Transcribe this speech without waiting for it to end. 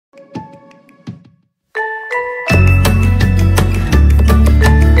Hi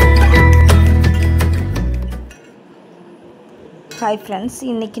friends,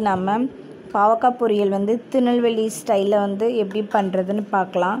 இன்றைக்கி நம்ம பாவக்காய் பொரியல் வந்து திருநெல்வேலி ஸ்டைலில் வந்து எப்படி பண்ணுறதுன்னு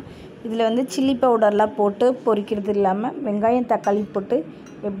பார்க்கலாம். இதில் வந்து சில்லி பவுடர்லாம் போட்டு பொரிக்கிறது இல்லாமல் வெங்காயம் தக்காளி போட்டு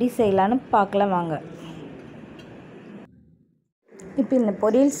எப்படி செய்யலான்னு பார்க்கலாம் வாங்க. இப்போ இந்த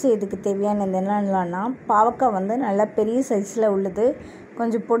பொரியல் செய்யறதுக்கு தேவையானது என்னென்னலான்னா, பாவக்காய் வந்து நல்லா பெரிய சைஸில் உள்ளது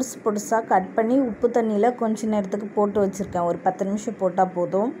கொஞ்சம் பொடுசாக கட் பண்ணி உப்பு தண்ணியில் கொஞ்சம் நேரத்துக்கு போட்டு வச்சுருக்கேன். ஒரு 10 நிமிஷம் போட்டால்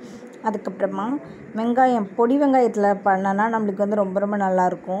போதும். அதுக்கப்புறமா வெங்காயம், பொடி வெங்காயத்தில் பண்ணனா நம்மளுக்கு வந்து ரொம்ப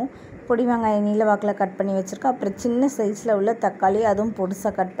நல்லாயிருக்கும். பொடி வெங்காயம் நீல வாக்கில் கட் பண்ணி வச்சுருக்கேன். அப்புறம் சின்ன சைஸில் உள்ள தக்காளி, அதுவும்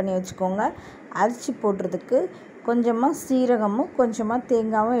பொடுசாக கட் பண்ணி வச்சுக்கோங்க. அரைச்சி போடுறதுக்கு கொஞ்சமாக சீரகமும் கொஞ்சமாக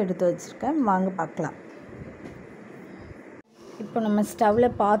தேங்காயும் எடுத்து வச்சுருக்கேன். வாங்க பார்க்கலாம். இப்போ நம்ம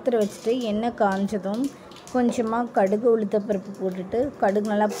ஸ்டவ்வில் பாத்திரம் வச்சுட்டு எண்ணெய் காஞ்சதும் கொஞ்சமாக கடுகு உளுத்தப்பருப்பு போட்டுட்டு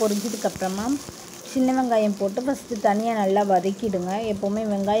கடுகு நல்லா பொரிஞ்சதுக்கப்புறமா சின்ன வெங்காயம் போட்டு ஃபஸ்ட்டு தனியாக நல்லா வதக்கிடுங்க. எப்போவுமே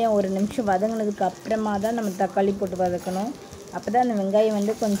வெங்காயம் ஒரு நிமிஷம் வதங்கினதுக்கு அப்புறமா தான் நம்ம தக்காளி போட்டு வதக்கணும். அப்போ தான் அந்த வெங்காயம்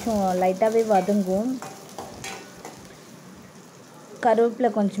வந்து கொஞ்சம் லைட்டாகவே வதங்கும்.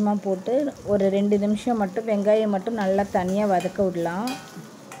 கருவேப்பிலை கொஞ்சமாக போட்டு ஒரு 2 நிமிஷம் மட்டும் வெங்காயம் மட்டும் நல்லா தனியாக வதக்க விடலாம்.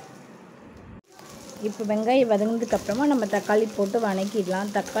 இப்போ வெங்காயம் வதங்கினதுக்கப்புறமா நம்ம தக்காளி போட்டு வதக்கிடலாம்.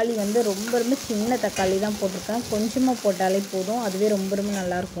 தக்காளி வந்து ரொம்ப சின்ன தக்காளி தான் போட்டிருக்கேன். கொஞ்சமாக போட்டாலே போதும், அதுவே ரொம்ப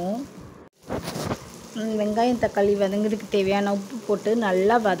நல்லாயிருக்கும். வெங்காயம் தக்காளி வதங்கிறதுக்கு தேவையான உப்பு போட்டு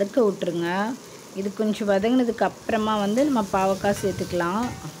நல்லா வதக்க விட்டுருங்க. இது கொஞ்சம் வதங்கினதுக்கு அப்புறமா வந்து நம்ம பாவக்காய் சேர்த்துக்கலாம்.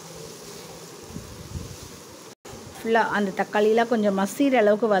 ஃபுல்லாக அந்த தக்காளிலாம் கொஞ்சம் மசிகிற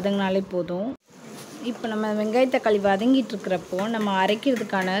அளவுக்கு வதங்கினாலே போதும். இப்போ நம்ம வெங்காய தக்காளி வதங்கிட்டு இருக்கிறப்போ நம்ம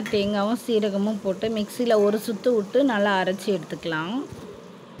அரைக்கிறதுக்கான தேங்காயும் சீரகமும் போட்டு மிக்சியில் ஒரு சுற்று விட்டு நல்லா அரைச்சி எடுத்துக்கலாம்.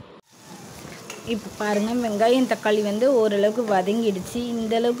 இப்போ பாருங்கள், வெங்காயம் தக்காளி வந்து ஓரளவுக்கு வதங்கிடுச்சு.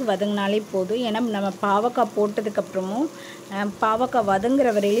 இந்த அளவுக்கு வதங்கினாலே போதும். ஏன்னா நம்ம பாவக்காய் போட்டதுக்கப்புறமும் பாவக்காய் வதங்குற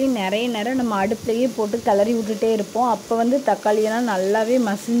வரையிலையும் நிறைய நேரம் நம்ம அடுப்புலையே போட்டு கிளறி விட்டுட்டே இருப்போம். அப்போ வந்து தக்காளியெல்லாம் நல்லாவே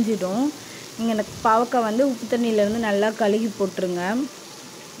மசிஞ்சிடும். நீங்கள் இந்த பாவக்காய் வந்து உப்பு தண்ணியிலேருந்து நல்லா கழுகி போட்டுருங்க.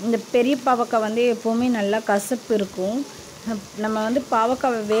 இந்த பெரிய பாவக்காய் வந்து எப்போவுமே நல்லா கசப்பு இருக்கும். நம்ம வந்து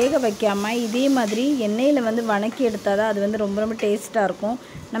பாவக்காவை வேக வைக்காமல் இதே மாதிரி எண்ணெயில் வந்து வதக்கி எடுத்தால் தான் அது வந்து ரொம்ப டேஸ்ட்டாக இருக்கும்.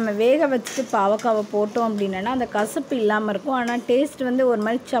 நம்ம வேக வச்சுட்டு பாவக்காவை போட்டோம் அப்படின்னா அந்த கசப்பு இல்லாமல் இருக்கும். ஆனால் டேஸ்ட் வந்து ஒரு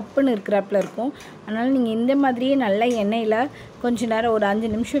மாதிரி சப்புன்னு இருக்கிறாப்புல இருக்கும். அதனால் நீங்கள் இந்த மாதிரியே நல்லா எண்ணெயில் கொஞ்சம் நேரம் ஒரு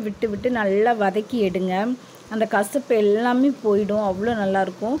 5 நிமிஷம் விட்டு நல்லா வதக்கி எடுங்க. அந்த கசப்பு எல்லாமே போயிடும். அவ்வளோ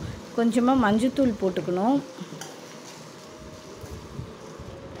நல்லாயிருக்கும். கொஞ்சமாக மஞ்சத்தூள் போட்டுக்கணும்.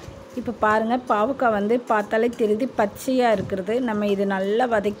 இப்போ பாருங்கள், பாவக்காய் வந்து பார்த்தாலே தெரியுது பச்சையாக இருக்கிறது. நம்ம இது நல்லா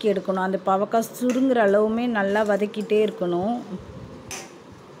வதக்கி எடுக்கணும். அந்த பாவக்காய் சுருங்குற அளவுமே நல்லா வதக்கிட்டே இருக்கணும்.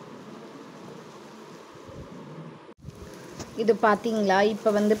 இது பார்த்தீங்களா,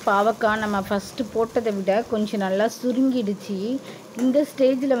 இப்போ வந்து பாவக்காய் நம்ம ஃபஸ்ட்டு போட்டதை விட கொஞ்சம் நல்லா சுருங்கிடுச்சு. இந்த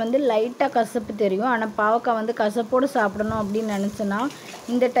ஸ்டேஜில் வந்து லைட்டாக கசப்பு தெரியும். ஆனால் பாவக்காய் வந்து கசப்போடு சாப்பிடணும் அப்படின்னு நினச்சோன்னா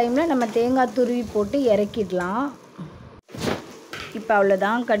இந்த டைமில் நம்ம தேங்காய் துருவி போட்டு இறக்கிடலாம். இப்போ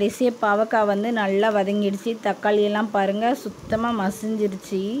அவ்வளோதான், கடைசியாக பாவக்காய் வந்து நல்லா வதங்கிடுச்சு. தக்காளியெல்லாம் பாருங்கள் சுத்தமாக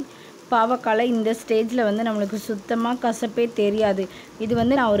மசிஞ்சிருச்சு. பாவக்காயில் இந்த ஸ்டேஜில் வந்து நம்மளுக்கு சுத்தமாக கசப்பே தெரியாது. இது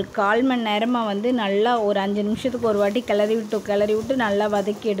வந்து நான் ஒரு 1/4 மணி நேரமாக வந்து நல்லா ஒரு 5 நிமிஷத்துக்கு ஒரு வாட்டி கிளறி விட்டு நல்லா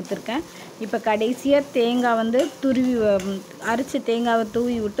வதக்கி எடுத்திருக்கேன். இப்போ கடைசியாக தேங்காய் வந்து அரைச்ச தேங்காவை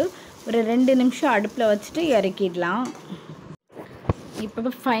தூவி விட்டு ஒரு 2 நிமிஷம் அடுப்பில் வச்சுட்டு இறக்கிடலாம். இப்போ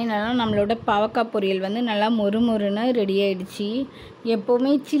ஃபைனலாக நம்மளோட பாவக்காய் பொரியல் வந்து நல்லா மொறுன்னு ரெடி ஆகிடுச்சு.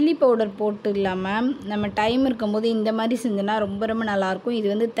 எப்போவுமே சில்லி பவுடர் போட்டு இல்லாமல் நம்ம டைம் இருக்கும்போது இந்த மாதிரி செஞ்சோன்னா ரொம்ப நல்லாயிருக்கும். இது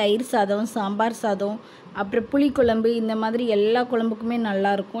வந்து தயிர் சாதம், சாம்பார் சாதம், அப்புறம் புளிக்குழம்பு, இந்த மாதிரி எல்லா குழம்புக்குமே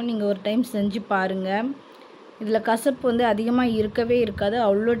நல்லாயிருக்கும். நீங்கள் ஒரு டைம் செஞ்சு பாருங்கள். இதில் கசப்பு வந்து அதிகமாக இருக்கவே இருக்காது.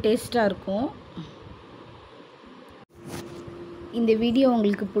 அவ்வளோ டேஸ்ட்டாக இருக்கும். இந்த வீடியோ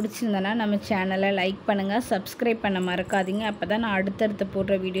உங்களுக்கு பிடிச்சிருந்தனா நம்ம சேனலை லைக் பண்ணுங்கள், சப்ஸ்கிரைப் பண்ண மறக்காதீங்க. அப்போ தான் நான் அடுத்தடுத்து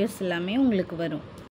போடுற வீடியோஸ் எல்லாமே உங்களுக்கு வரும்.